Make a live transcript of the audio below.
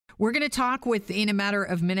We're going to talk with, in a matter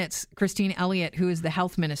of minutes, Christine Elliott, who is the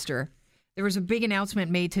health minister. There was a big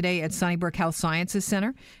announcement made today at Sunnybrook Health Sciences Center,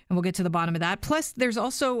 and we'll get to the bottom of that. Plus, there's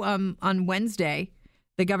also on Wednesday,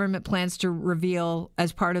 the government plans to reveal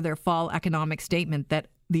as part of their fall economic statement that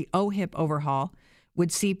the OHIP overhaul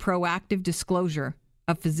would see proactive disclosure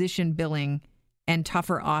of physician billing and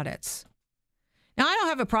tougher audits. Now, I don't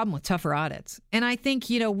have a problem with tougher audits, and I think,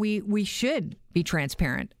 we should be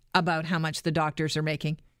transparent about how much the doctors are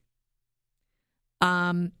making.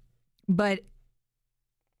 But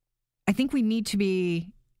I think we need to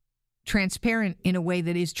be transparent in a way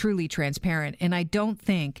that is truly transparent. And I don't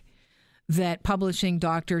think that publishing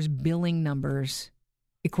doctors' billing numbers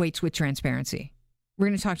equates with transparency. We're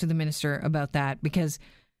going to talk to the minister about that because,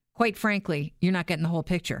 quite frankly, you're not getting the whole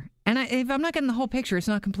picture. And if I'm not getting the whole picture, it's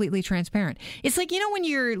not completely transparent. It's like, when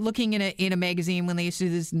you're looking in a magazine, when they used to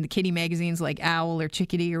do this in the kiddie magazines like Owl or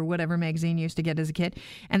Chickadee or whatever magazine you used to get as a kid,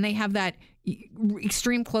 and they have that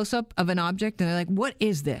extreme close-up of an object, and they're like, what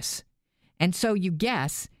is this? And so you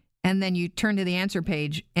guess, and then you turn to the answer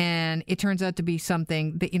page, and it turns out to be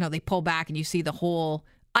something that, they pull back and you see the whole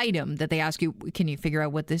item that they ask you, can you figure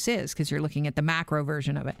out what this is? Because you're looking at the macro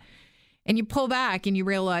version of it. And you pull back and you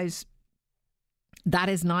realize that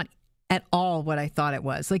is not at all what I thought it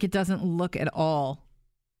was. Like, it doesn't look at all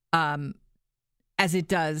as it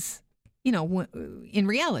does, in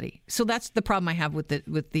reality. So that's the problem I have with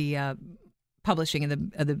the publishing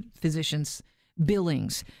of the physicians'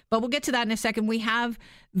 billings. But we'll get to that in a second. We have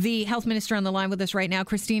the health minister on the line with us right now.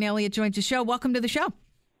 Christine Elliott joins the show. Welcome to the show.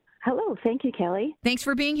 Hello. Thank you, Kelly. Thanks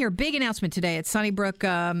for being here. Big announcement today at Sunnybrook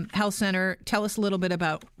Health Center. Tell us a little bit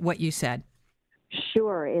about what you said.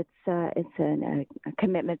 Sure. It's a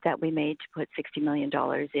commitment that we made to put $60 million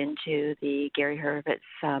into the Gary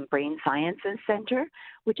Hurwitz Brain Sciences Center,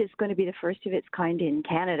 which is going to be the first of its kind in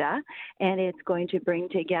Canada. And it's going to bring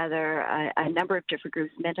together a number of different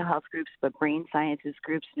groups, mental health groups, but brain sciences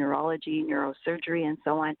groups, neurology, neurosurgery, and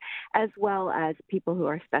so on, as well as people who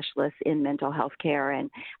are specialists in mental health care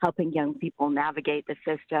and helping young people navigate the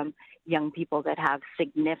system, young people that have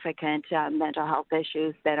significant mental health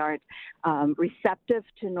issues that aren't receptive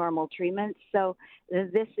to normal treatments. So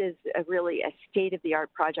this is really a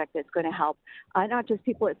state-of-the-art project that's going to help not just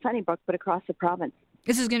people at Sunnybrook, but across the province.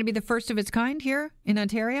 This is going to be the first of its kind here in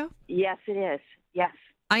Ontario? Yes, it is. Yes.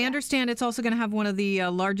 I understand it's also going to have one of the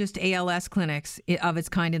largest ALS clinics of its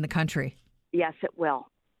kind in the country. Yes, it will.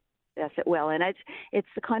 Yes, it will. And it's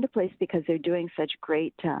the kind of place because they're doing such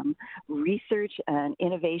great research and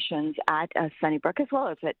innovations at Sunnybrook as well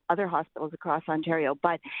as at other hospitals across Ontario.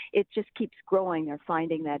 But it just keeps growing. They're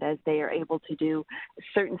finding that as they are able to do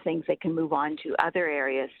certain things, they can move on to other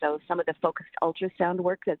areas. So some of the focused ultrasound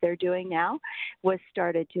work that they're doing now was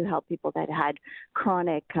started to help people that had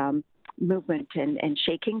chronic movement and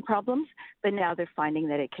shaking problems, but now they're finding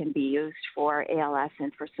that it can be used for ALS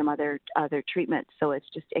and for some other treatments. So it's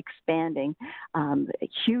just expanding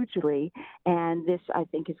hugely, and this, I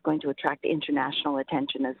think, is going to attract international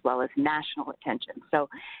attention as well as national attention. So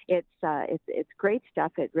it's great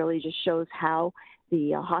stuff. It really just shows how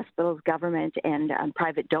the hospitals, government, and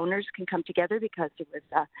private donors can come together because there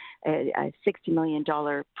was a $60 million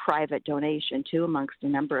private donation, too, amongst a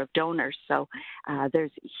number of donors. So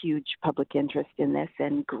there's huge public interest in this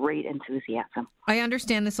and great enthusiasm. I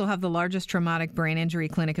understand this will have the largest traumatic brain injury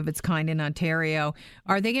clinic of its kind in Ontario.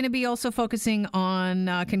 Are they going to be also focusing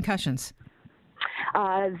on concussions?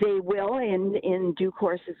 They will in due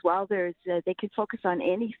course as well. They can focus on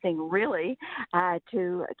anything really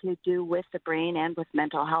to do with the brain and with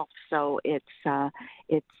mental health. So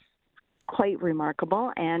it's quite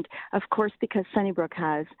remarkable. And of course, because Sunnybrook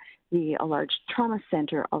has a large trauma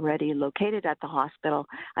center already located at the hospital,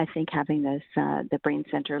 I think having the brain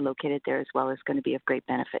center located there as well is going to be of great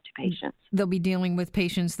benefit to patients. They'll be dealing with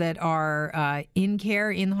patients that are in care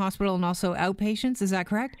in the hospital and also outpatients. Is that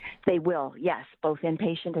correct? They will, yes, both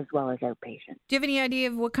inpatient as well as outpatient. Do you have any idea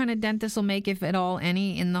of what kind of dent this will make, if at all,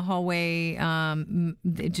 any, in the hallway,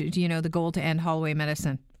 do you know the goal to end hallway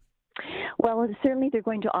medicine? Well, certainly they're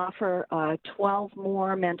going to offer 12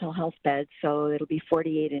 more mental health beds, so it'll be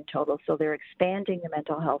 48 in total. So they're expanding the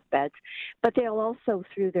mental health beds, but they'll also,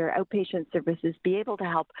 through their outpatient services, be able to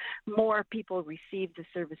help more people receive the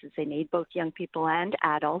services they need, both young people and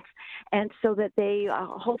adults, and so that they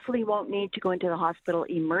hopefully won't need to go into the hospital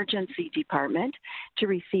emergency department to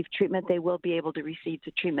receive treatment. They will be able to receive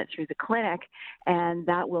the treatment through the clinic, and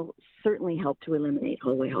that will certainly help to eliminate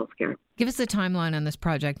hallway healthcare. Give us a timeline on this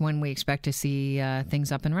project, when we expect to see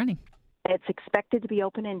things up and running. It's expected to be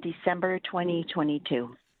open in December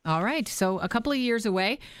 2022. All right. So a couple of years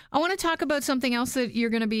away. I want to talk about something else that you're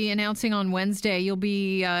going to be announcing on Wednesday. You'll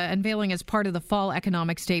be unveiling as part of the fall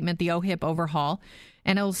economic statement, the OHIP overhaul,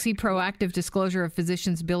 and it'll see proactive disclosure of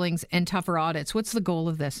physicians' billings and tougher audits. What's the goal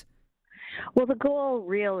of this? Well, the goal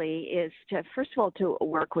really is to, first of all, to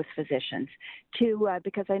work with physicians,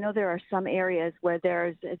 because I know there are some areas where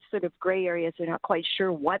it's sort of gray areas. They're not quite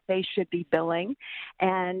sure what they should be billing,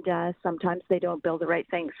 and sometimes they don't bill the right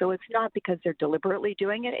thing. So it's not because they're deliberately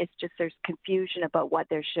doing it. It's just there's confusion about what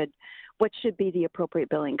should be the appropriate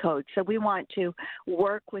billing code. So we want to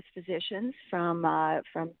work with physicians from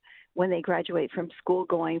when they graduate from school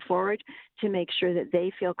going forward to make sure that they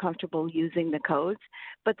feel comfortable using the codes.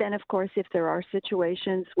 But then, of course, if there are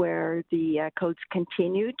situations where the codes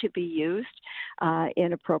continue to be used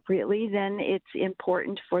inappropriately, then it's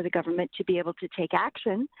important for the government to be able to take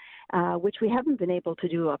action, which we haven't been able to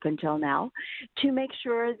do up until now, to make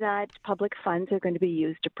sure that public funds are going to be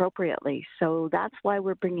used appropriately. So that's why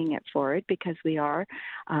we're bringing it forward, because we are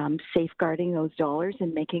safeguarding those dollars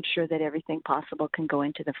and making sure that everything possible can go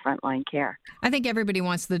into the frontline care. I think everybody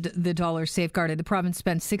wants the dollars safeguarded. The province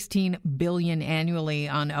spends $16 billion annually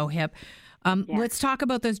on OHIP. Let's talk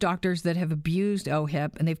about those doctors that have abused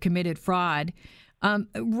OHIP and they've committed fraud.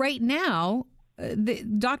 Right now, the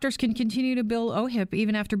doctors can continue to bill OHIP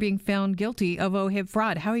even after being found guilty of OHIP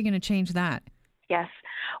fraud. How are you going to change that? Yes.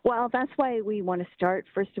 Well, that's why we want to start,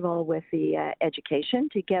 first of all, with the education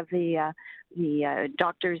to give the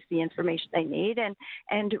doctors the information they need.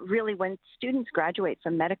 And really, when students graduate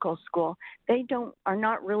from medical school, they are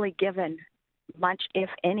not really given much, if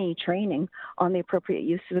any, training on the appropriate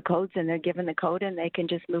use of the codes, and they're given the code and they can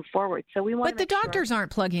just move forward. So we want. But the doctors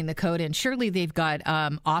aren't plugging the code in. Surely they've got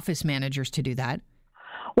office managers to do that.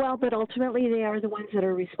 Well, but ultimately they are the ones that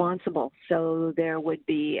are responsible. So there would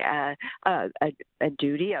be a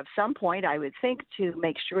duty of some point, I would think, to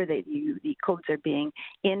make sure that the codes are being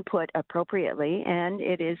input appropriately, and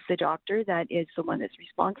it is the doctor that is the one that's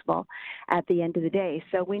responsible at the end of the day.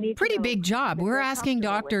 So we need pretty big job. We're asking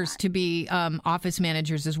doctors to be office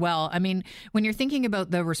managers as well. I mean, when you're thinking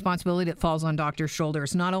about the responsibility that falls on doctors'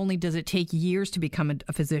 shoulders, not only does it take years to become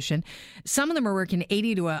a physician, some of them are working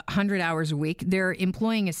 80 to 100 hours a week. They're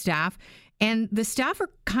employing a staff, and the staff are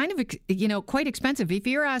kind of, quite expensive. If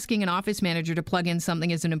you're asking an office manager to plug in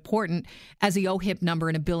something as important as a OHIP number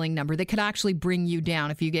and a billing number that could actually bring you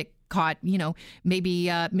down if you get caught,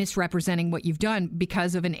 maybe misrepresenting what you've done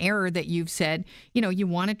because of an error that you've said, you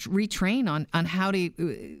want to retrain on how to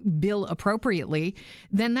bill appropriately,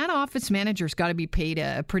 then that office manager's got to be paid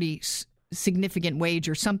a pretty significant wage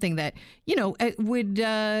or something that it would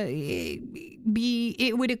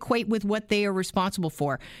equate with what they are responsible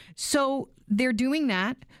for. So they're doing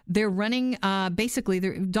that. They're running basically.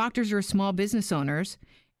 Doctors are small business owners,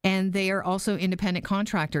 and they are also independent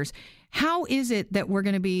contractors. How is it that we're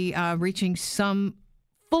going to be reaching some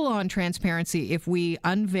full-on transparency if we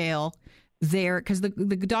unveil because the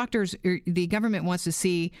doctors, the government wants to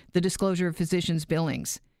see the disclosure of physicians'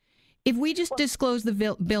 billings? If we just disclose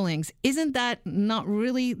the billings, isn't that not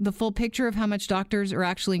really the full picture of how much doctors are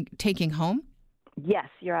actually taking home? Yes,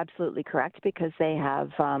 you're absolutely correct, because they have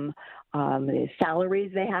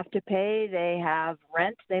salaries they have to pay, they have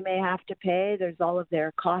rent they may have to pay, there's all of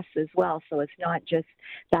their costs as well. So it's not just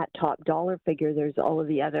that top dollar figure, there's all of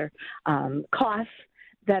the other costs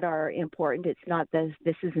that are important. It's not this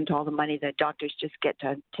isn't all the money that doctors just get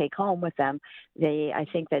to take home with them. I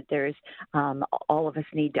think that there's all of us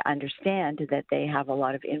need to understand that they have a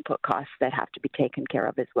lot of input costs that have to be taken care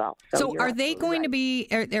of as well. So are they going to be,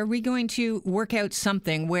 are we going to work out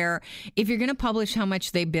something where if you're going to publish how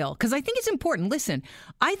much they bill, because I think it's important. Listen,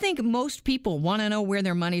 I think most people want to know where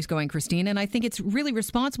their money's going, Christine, and I think it's really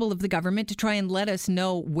responsible of the government to try and let us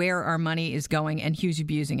know where our money is going and who's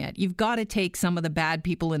abusing it. You've got to take some of the bad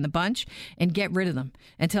people in the bunch and get rid of them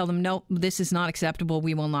and tell them, no, this is not acceptable.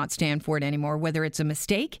 We will not stand for it anymore. Whether it's a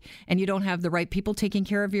mistake and you don't have the right people taking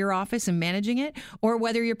care of your office and managing it, or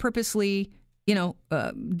whether you're purposely,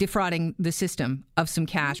 defrauding the system of some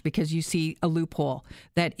cash because you see a loophole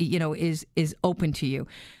that, is open to you.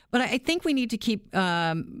 But I think we need to keep,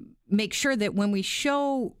 make sure that when we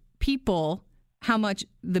show people how much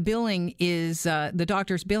the billing is, the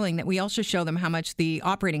doctor's billing, that we also show them how much the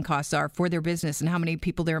operating costs are for their business and how many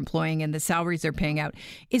people they're employing and the salaries they're paying out.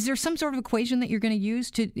 Is there some sort of equation that you're going to use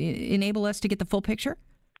to enable us to get the full picture?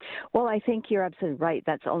 Well, I think you're absolutely right.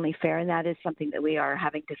 That's only fair, and that is something that we are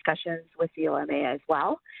having discussions with the OMA as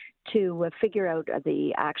well to figure out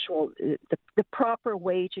the proper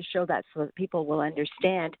way to show that so that people will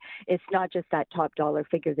understand it's not just that top dollar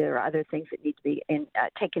figure. There are other things that need to be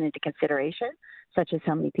taken into consideration such as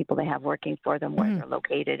how many people they have working for them, where they're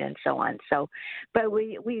located, and so on. So, but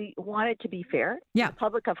we want it to be fair. Yeah. The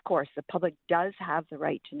public, of course, the public does have the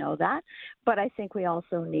right to know that, but I think we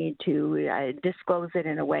also need to disclose it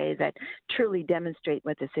in a way that truly demonstrate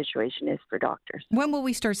what the situation is for doctors. When will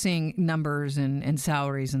we start seeing numbers and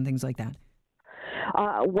salaries and things like that?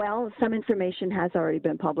 Well, some information has already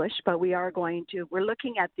been published, but we're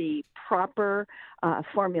looking at the proper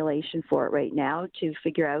formulation for it right now to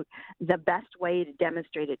figure out the best way to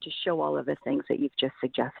demonstrate it, to show all of the things that you've just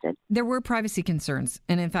suggested. There were privacy concerns,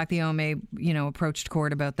 and in fact, the OMA, approached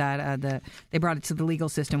court about that. They brought it to the legal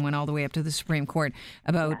system, went all the way up to the Supreme Court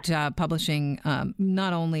about publishing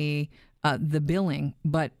not only the billing,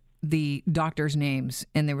 but the doctors' names,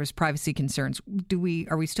 and there was privacy concerns.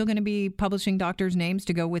 Are we still going to be publishing doctors' names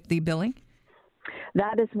to go with the billing?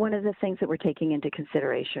 That is one of the things that we're taking into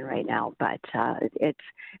consideration right now, but it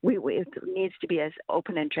needs to be as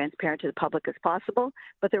open and transparent to the public as possible,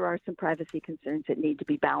 but there are some privacy concerns that need to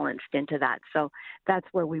be balanced into that. So that's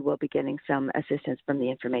where we will be getting some assistance from the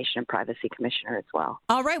Information and Privacy Commissioner as well.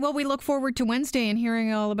 All right. Well, we look forward to Wednesday and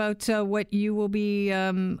hearing all about what you will be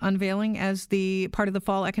unveiling as the part of the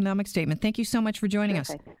fall economic statement. Thank you so much for joining us.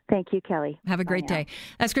 Thank you, Kelly. Have a great day.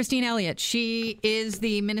 That's Christine Elliott. She is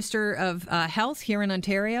the Minister of Health here in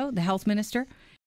Ontario, the Health Minister.